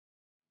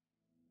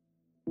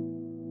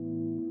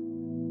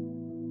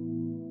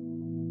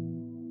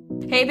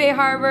Hey Bay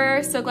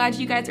Harbor, so glad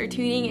you guys are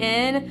tuning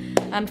in.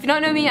 If you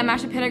don't know me, I'm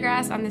Ashley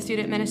Pendergrass. I'm the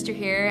student minister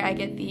here. I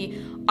get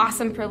the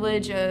awesome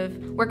privilege of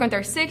working with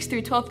our 6th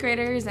through 12th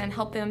graders and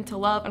help them to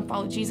love and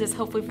follow Jesus,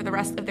 hopefully for the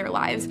rest of their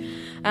lives.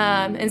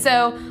 And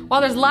so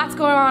while there's lots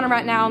going on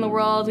right now in the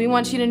world, we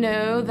want you to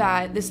know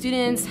that the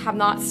students have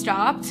not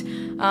stopped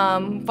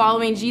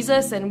following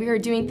Jesus, and we are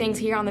doing things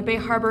here on the Bay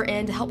Harbor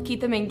end to help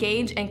keep them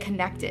engaged and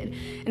connected.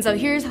 And so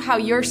here's how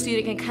your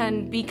student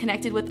can be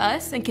connected with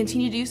us and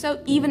continue to do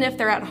so even if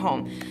they're at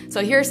home.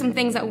 So here are some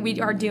things that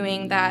we are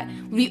doing that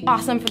would be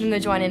awesome for them to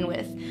join in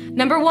with.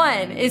 Number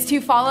 1 is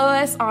to follow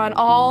us on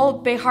all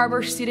Bay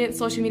Harbor student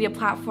social media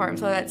platforms.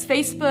 So that's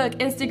Facebook,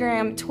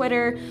 Instagram,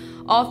 Twitter.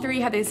 All 3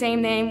 have the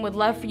same name. Would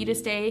love for you to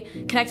stay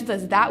connected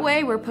with us that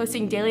way. We're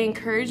posting daily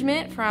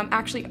encouragement from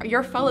actually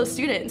your fellow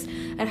students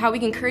and how we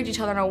can encourage each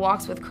other in our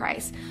walks with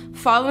Christ.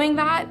 Following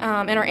that,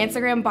 in our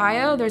Instagram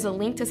bio, there's a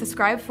link to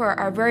subscribe for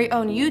our very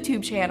own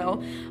YouTube channel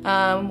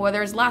where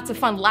there's lots of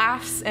fun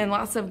laughs and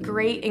lots of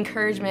great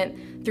encouragement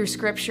through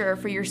scripture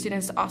for your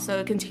students to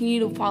also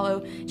continue to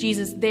follow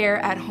Jesus there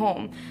at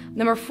home.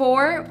 Number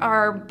 4,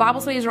 our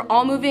Bible studies are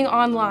all moving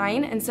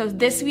online. And so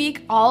this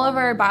week, all of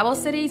our Bible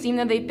studies, even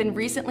though they've been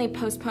recently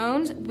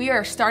postponed, we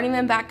are starting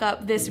them back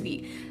up this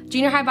week.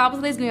 Junior high Bible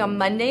study is going to be on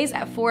Mondays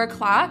at 4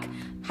 o'clock.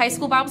 High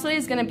school Bible study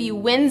is going to be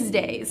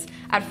Wednesdays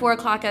at 4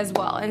 o'clock as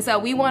well. And so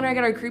we want to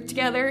get our group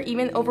together,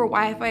 even over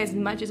Wi-Fi as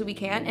much as we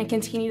can, and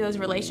continue those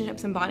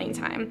relationships and bonding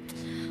time.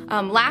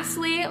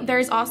 Lastly,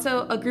 there's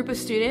also a group of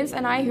students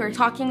and I who are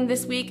talking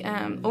this week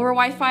over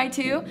Wi-Fi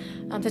too,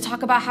 to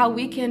talk about how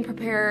we can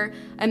prepare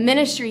a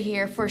ministry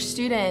here for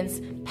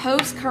students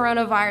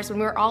post-coronavirus when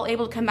we're all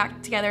able to come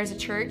back together as a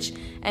church,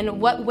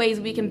 and what ways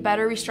we can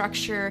better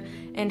restructure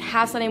and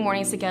have Sunday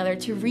mornings together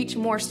to reach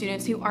more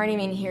students who aren't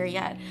even here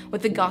yet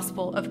with the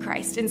gospel of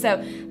Christ. And so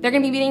they're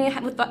going to be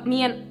meeting with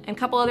me and a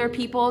couple other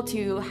people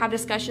to have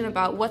discussion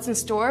about what's in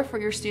store for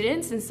your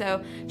students. And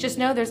so just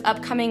know there's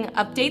upcoming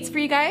updates for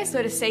you guys,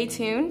 so to stay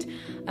tuned.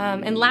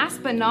 And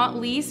last but not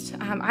least,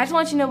 I just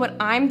want you to know what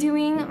I'm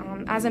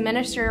doing as a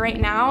minister right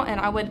now,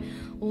 and I would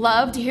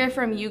love to hear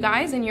from you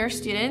guys and your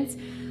students.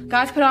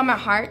 God's put on my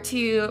heart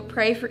to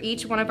pray for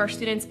each one of our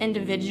students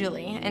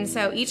individually. And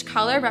so each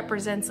color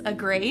represents a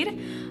grade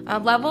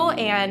level,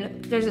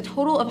 and there's a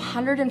total of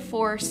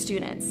 104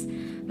 students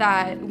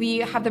that we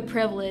have the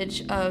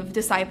privilege of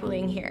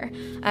discipling here.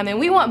 And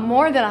we want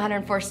more than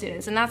 104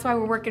 students, and that's why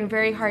we're working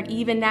very hard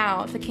even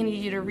now to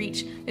continue to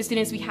reach the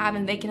students we have,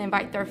 and they can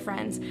invite their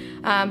friends.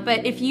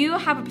 But if you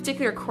have a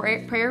particular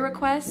prayer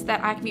request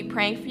that I can be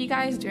praying for you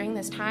guys during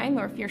this time,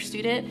 or if your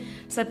student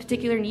has a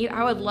particular need,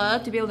 I would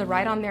love to be able to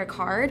write on their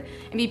card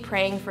and be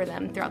praying for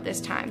them throughout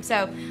this time.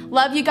 So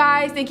love you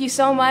guys. Thank you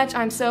so much.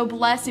 I'm so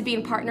blessed to be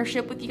in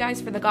partnership with you guys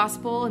for the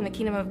gospel and the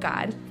kingdom of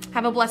God.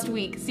 Have a blessed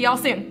week. See y'all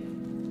soon.